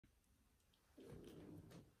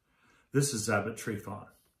This is Abbot Tryphon.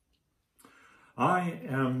 I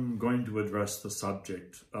am going to address the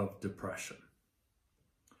subject of depression.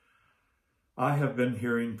 I have been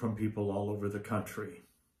hearing from people all over the country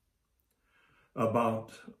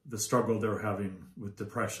about the struggle they're having with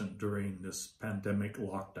depression during this pandemic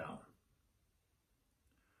lockdown.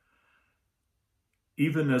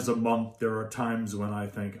 Even as a monk, there are times when I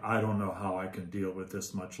think, I don't know how I can deal with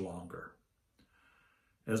this much longer.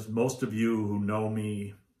 As most of you who know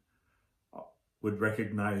me would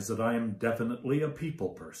recognize that I am definitely a people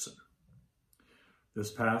person. This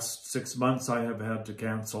past 6 months, I have had to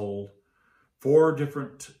cancel 4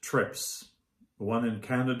 different trips, 1 in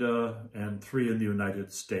Canada and 3 in the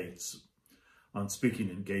United States, on speaking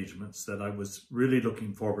engagements that I was really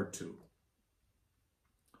looking forward to.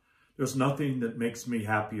 There's nothing that makes me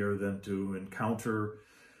happier than to encounter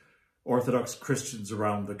Orthodox Christians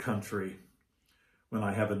around the country when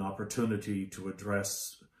I have an opportunity to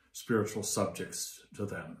address spiritual subjects to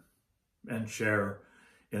them and share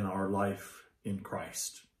in our life in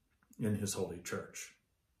Christ, in His Holy Church.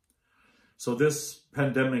 So this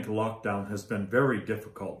pandemic lockdown has been very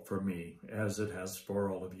difficult for me, as it has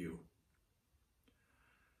for all of you.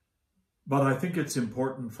 But I think it's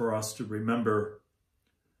important for us to remember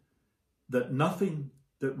that nothing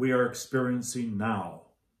that we are experiencing now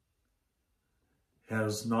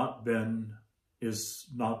is not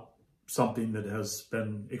something that has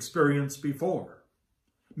been experienced before,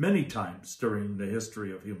 many times during the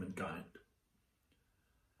history of humankind.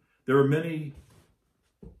 There are many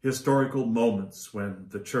historical moments when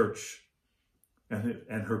the church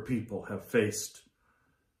and her people have faced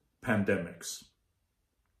pandemics.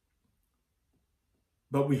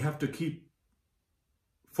 But we have to keep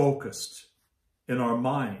focused in our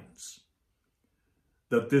minds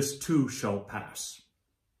that this too shall pass.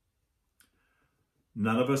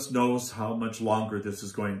 None of us knows how much longer this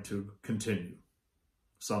is going to continue.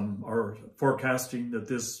 Some are forecasting that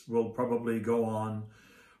this will probably go on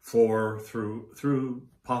through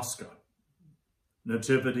Pascha.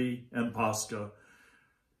 Nativity and Pascha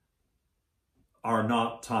are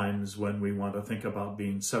not times when we want to think about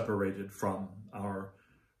being separated from our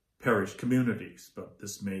parish communities, but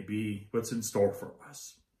this may be what's in store for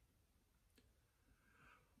us.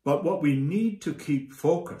 But what we need to keep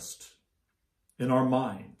focused in our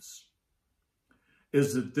minds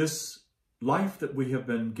is that this life that we have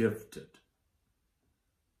been gifted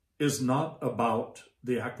is not about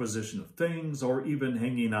the acquisition of things or even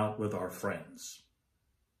hanging out with our friends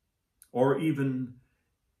or even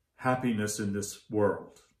happiness in this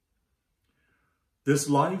world. This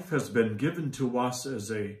life has been given to us as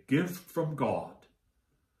a gift from God.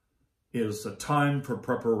 It is a time for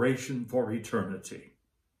preparation for eternity.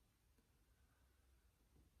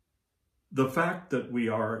 The fact that we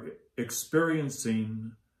are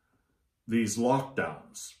experiencing these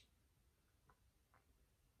lockdowns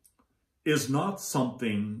is not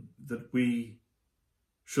something that we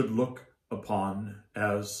should look upon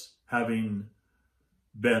as having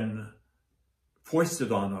been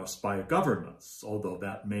foisted on us by governments, although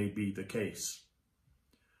that may be the case,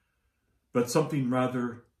 but something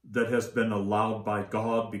rather that has been allowed by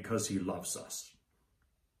God because He loves us.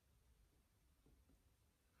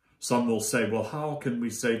 Some will say, well, how can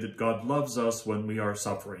we say that God loves us when we are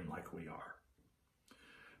suffering like we are?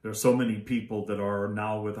 There are so many people that are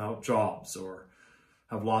now without jobs or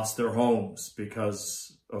have lost their homes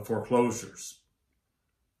because of foreclosures.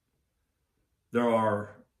 There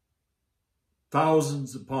are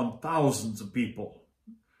thousands upon thousands of people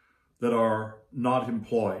that are not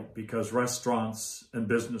employed because restaurants and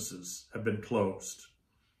businesses have been closed.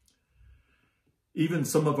 Even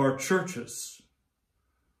some of our churches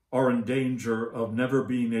are in danger of never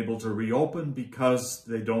being able to reopen because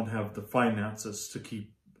they don't have the finances to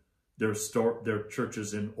keep their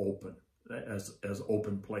churches as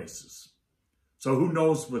open places. So who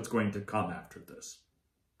knows what's going to come after this?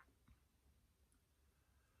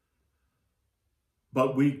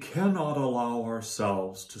 But we cannot allow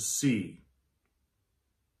ourselves to see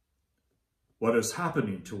what is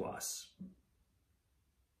happening to us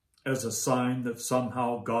as a sign that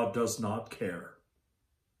somehow God does not care,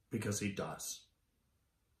 because He does.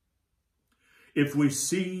 If we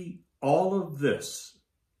see all of this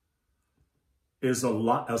as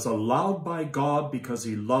allowed by God because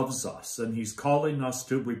He loves us and He's calling us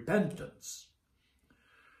to repentance,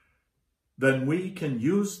 then we can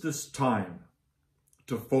use this time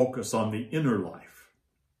to focus on the inner life.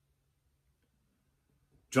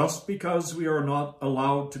 Just because we are not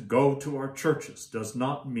allowed to go to our churches does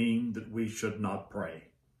not mean that we should not pray.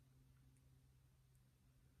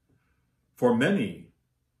 For many,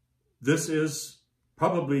 this is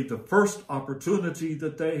probably the first opportunity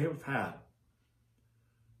that they have had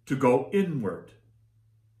to go inward.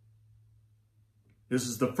 This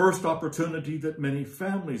is the first opportunity that many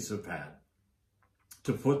families have had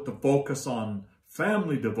to put the focus on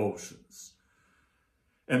family devotions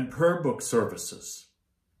and prayer book services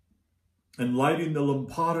and lighting the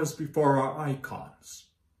lampadas before our icons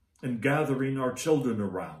and gathering our children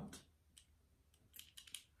around.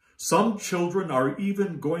 Some children are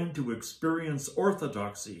even going to experience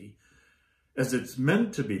orthodoxy as it's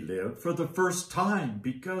meant to be lived for the first time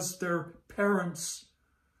because their parents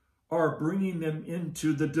are bringing them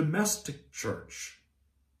into the domestic church.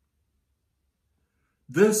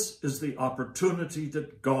 This is the opportunity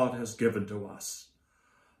that God has given to us,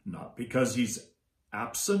 not because he's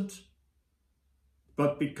absent,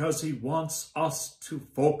 but because he wants us to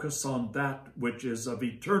focus on that which is of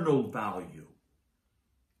eternal value.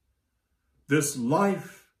 This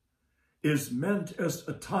life is meant as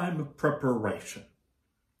a time of preparation.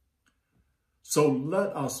 So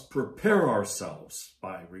let us prepare ourselves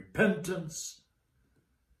by repentance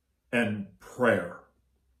and prayer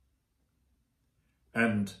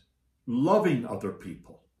and loving other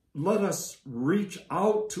people. Let us reach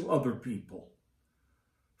out to other people,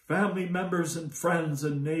 family members and friends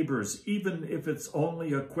and neighbors, even if it's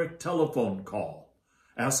only a quick telephone call,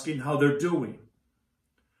 asking how they're doing,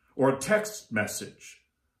 or a text message,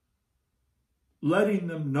 letting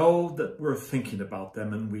them know that we're thinking about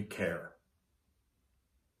them and we care.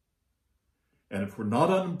 And if we're not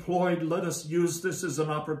unemployed, let us use this as an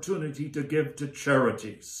opportunity to give to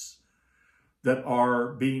charities that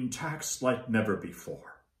are being taxed like never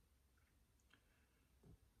before.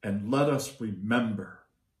 And let us remember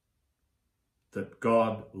that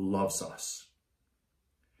God loves us.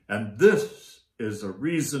 And this is a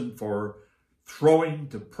reason for throwing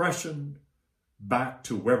depression back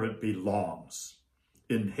to where it belongs,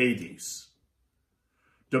 in Hades.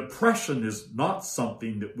 Depression is not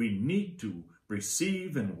something that we need to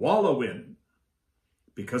receive and wallow in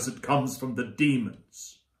because it comes from the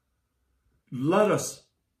demons. Let us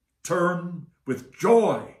turn with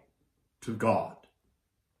joy to God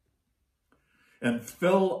and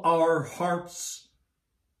fill our hearts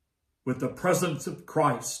with the presence of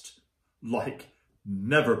Christ like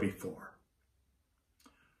never before.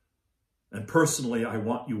 And personally, I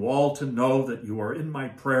want you all to know that you are in my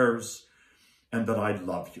prayers and that I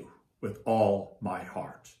love you with all my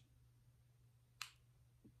heart.